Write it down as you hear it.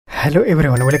Hello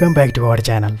everyone, welcome back to our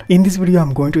channel. In this video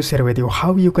I'm going to share with you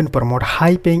how you can promote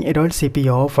high paying adult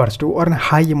CPA offers to earn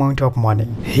high amount of money.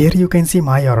 Here you can see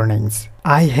my earnings.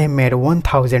 I have made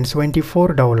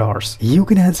 $1,024. You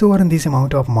can also earn this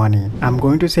amount of money. I'm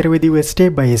going to share with you a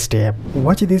step by step.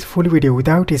 Watch this full video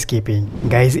without skipping.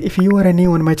 Guys, if you are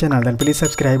new on my channel then please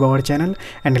subscribe our channel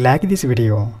and like this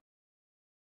video.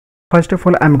 First of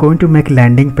all, I'm going to make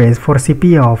landing page for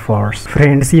CPA offers.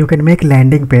 Friends, you can make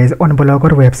landing page on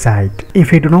Blogger website.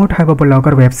 If you do not have a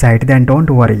Blogger website, then don't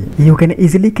worry. You can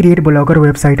easily create Blogger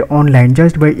website online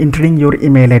just by entering your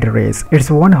email address. It's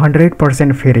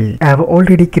 100% free. I have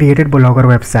already created Blogger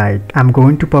website. I'm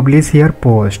going to publish here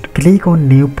post. Click on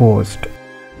new post.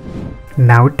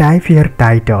 Now type here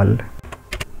title.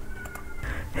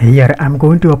 Here I'm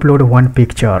going to upload one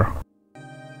picture.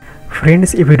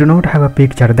 Friends, if you do not have a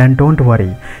picture, then don't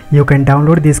worry. You can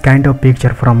download this kind of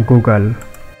picture from Google.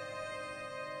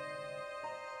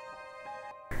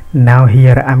 Now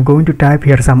here I am going to type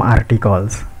here some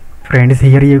articles. Friends,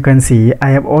 here you can see I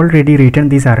have already written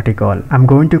this article. I am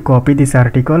going to copy this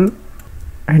article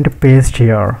and paste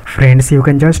here. Friends, you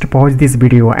can just pause this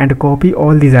video and copy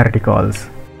all these articles.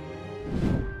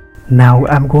 Now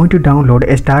I am going to download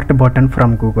a start button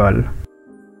from Google.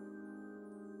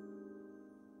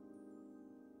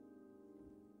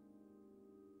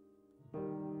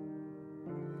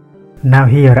 Now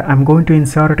here I'm going to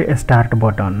insert a start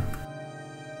button.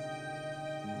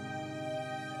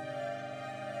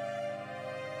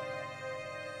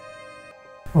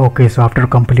 Okay, so after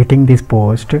completing this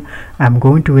post, I'm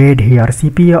going to add here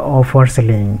CPA offers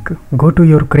link. Go to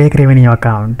your Crakrevenue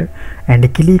account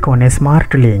and click on a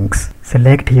smart links.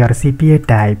 Select here CPA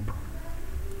type,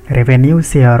 revenue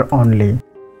share only.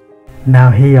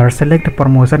 Now here select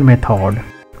promotion method.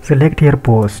 Select here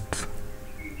posts.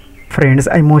 Friends,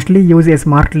 I mostly use a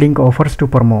smart link offers to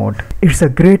promote. It's a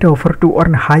great offer to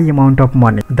earn high amount of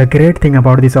money. The great thing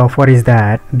about this offer is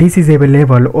that this is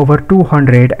available over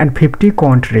 250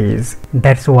 countries.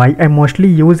 That's why I mostly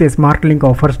use a smart link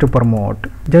offers to promote.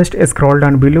 Just scroll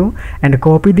down below and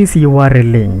copy this URL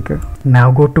link.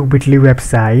 Now go to 𝒕𝒉𝒂𝒏𝒌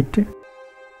website.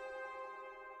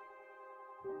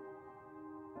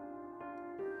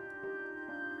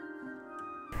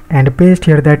 And paste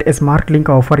here that smart link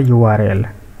offer URL.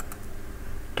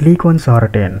 Click on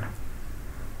certain.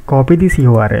 Copy this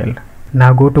URL.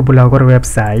 Now go to Blogger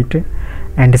website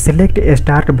and select a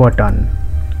start button.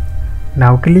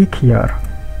 Now click here.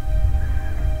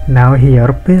 Now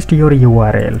here paste your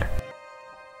URL.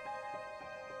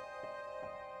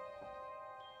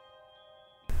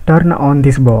 Turn on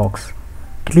this box.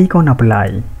 Click on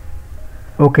apply.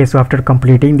 Okay, so after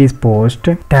completing this post,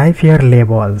 type here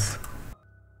labels.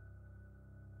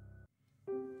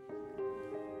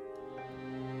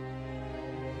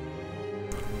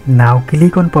 Now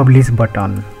click on publish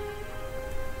button.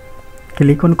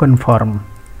 Click on confirm.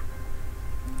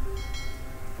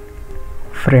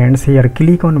 Friends, here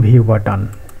click on view button.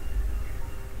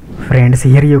 Friends,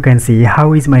 here you can see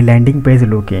how is my landing page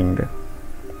looking.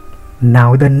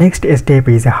 Now the next step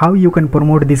is how you can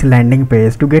promote this landing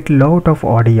page to get lot of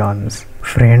audience.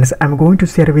 Friends, I'm going to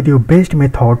share with you best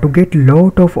method to get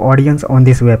lot of audience on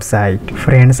this website.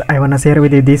 Friends, I wanna share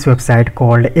with you this website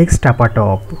called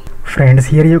𝒕𝒉𝒂𝒏𝒌. Friends,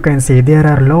 here you can see there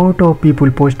are lot of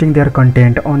people posting their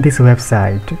content on this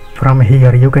website. From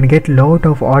here you can get lot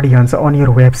of audience on your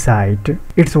website.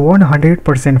 It's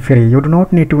 100% free. You do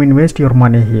not need to invest your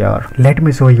money here. Let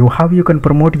me show you how you can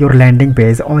promote your landing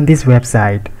page on this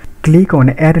website. Click on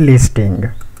add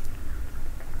listing.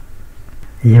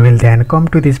 You will then come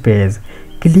to this page.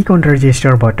 Click on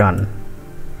register button.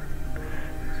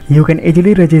 You can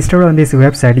easily register on this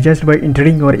website just by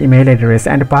entering your email address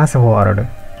and password.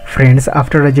 Friends,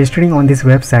 after registering on this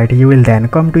website, you will then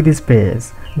come to this page.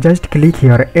 Just click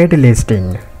here add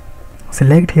listing.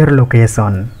 Select here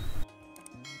location.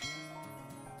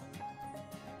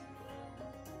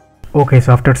 Okay,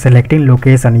 so after selecting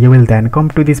location, you will then come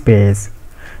to this page.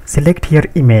 Select here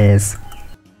image.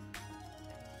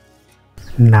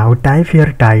 Now type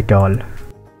here title.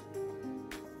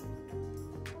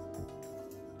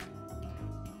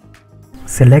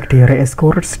 Select here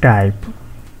escorts type.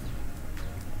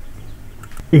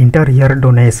 Enter here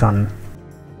donation.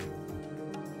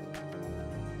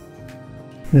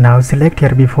 Now select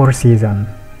here before season.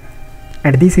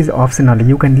 And this is optional,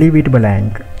 you can leave it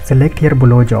blank. Select here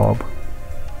below job.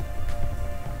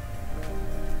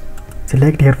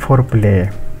 Select here for play.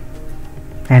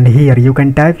 And here you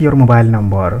can type your mobile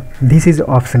number. This is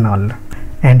optional.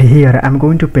 And here I'm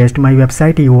going to paste my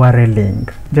website URL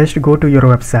link. Just go to your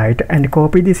website and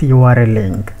copy this URL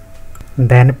link.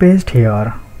 Then paste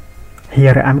here.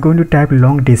 Here I'm going to type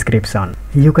long description.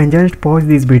 You can just pause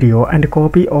this video and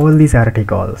copy all these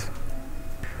articles.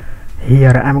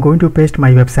 Here I'm going to paste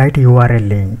my website URL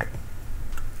link.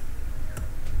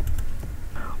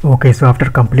 Okay, so after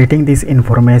completing this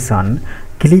information,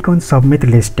 click on submit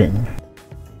listing.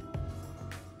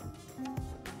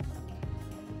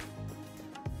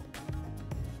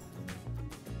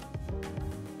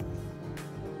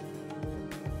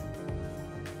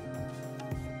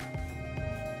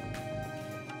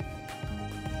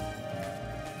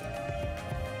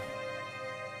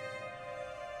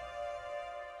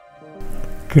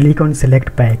 Click on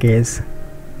select package.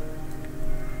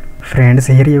 Friends,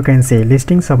 here you can see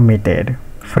listing submitted.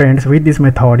 Friends, with this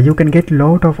method you can get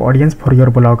lot of audience for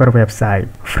your blog or website.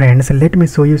 Friends, let me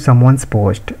show you someone's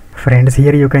post. Friends,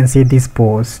 here you can see this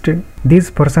post.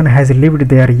 This person has left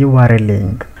their URL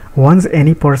link. Once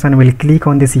any person will click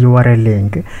on this URL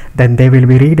link, then they will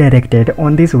be redirected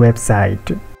on this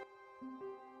website.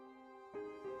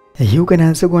 You can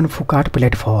also go on 𝒕𝒉𝒂𝒏𝒌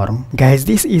platform. Guys,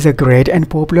 this is a great and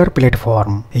popular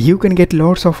platform. You can get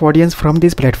lots of audience from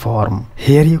this platform.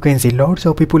 Here you can see lots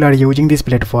of people are using this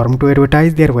platform to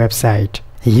advertise their website.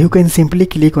 You can simply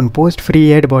click on post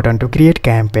free ad button to create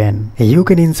campaign. You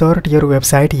can insert your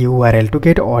website URL to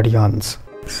get audience.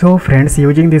 So friends,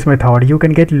 using this method you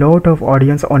can get lot of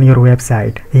audience on your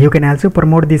website. You can also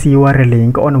promote this URL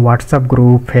link on WhatsApp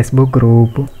group, Facebook group,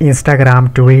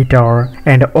 Instagram, Twitter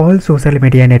and all social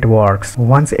media networks.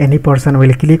 Once any person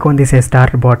will click on this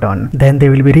start button, then they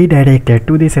will be redirected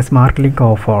to this smart link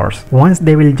offers. Once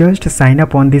they will just sign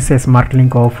up on this smart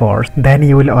link offers, then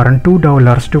you will earn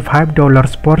 $2 to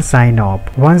 $5 per sign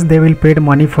up. Once they will pay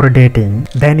money for dating,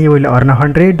 then you will earn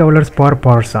 $100 per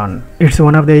person. It's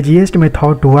one of the easiest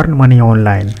methods to earn money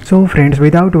online. So friends,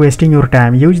 without wasting your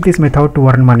time, use this method to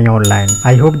earn money online.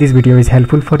 I hope this video is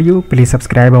helpful for you. Please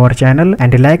subscribe our channel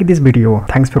and like this video.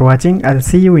 Thanks for watching. I'll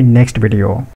see you in next video.